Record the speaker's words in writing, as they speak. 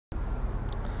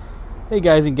Hey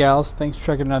guys and gals, thanks for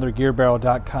checking another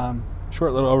GearBarrel.com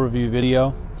short little overview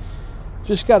video.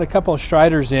 Just got a couple of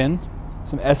Striders in,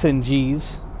 some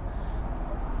SnGs.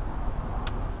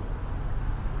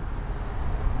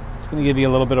 Just going to give you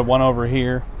a little bit of one over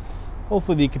here.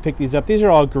 Hopefully you can pick these up. These are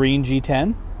all green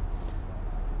G10.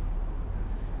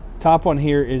 Top one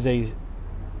here is a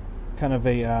kind of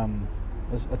a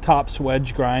top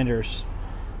swedge grinders.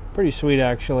 Pretty sweet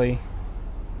actually.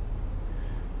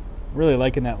 Really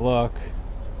liking that look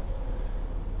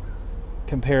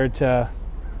compared to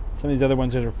some of these other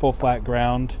ones that are full flat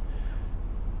ground.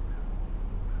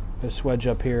 The swedge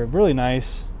up here, really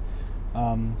nice.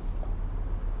 Bottom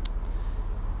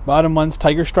one's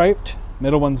tiger striped,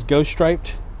 middle one's ghost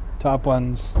striped, top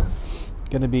one's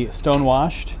going to be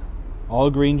stonewashed, all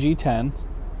green G10.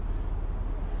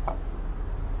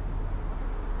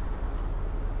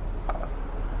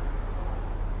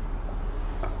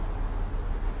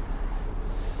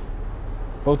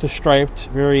 Both the striped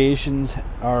variations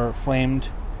are flamed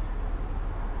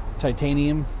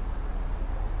titanium.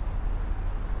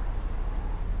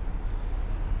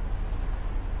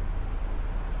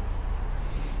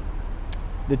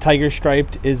 The tiger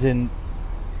striped is in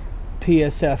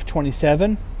PSF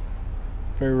 27,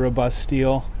 very robust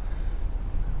steel.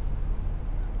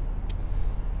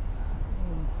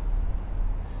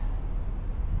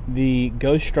 The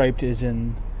ghost striped is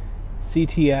in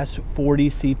CTS 40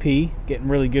 CP, getting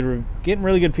really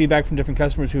good feedback from different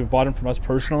customers who have bought them from us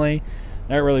personally.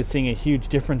 Not really seeing a huge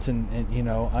difference in you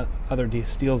know, other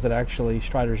steels that actually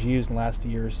Striders used in the last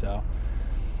year or so.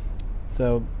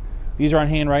 So these are on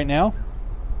hand right now.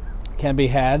 Can be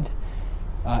had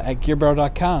at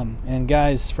GearBarrel.com. And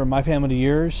guys, from my family to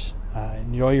yours,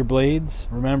 enjoy your blades.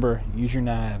 Remember, use your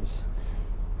knives.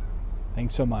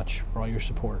 Thanks so much for all your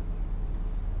support.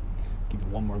 Give you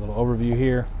one more little overview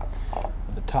here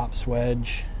of the top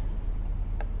swedge.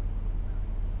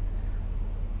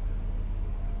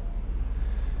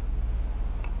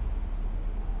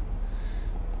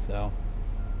 So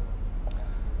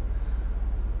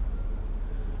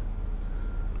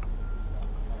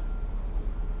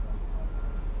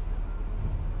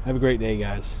have a great day,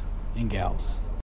 guys and gals.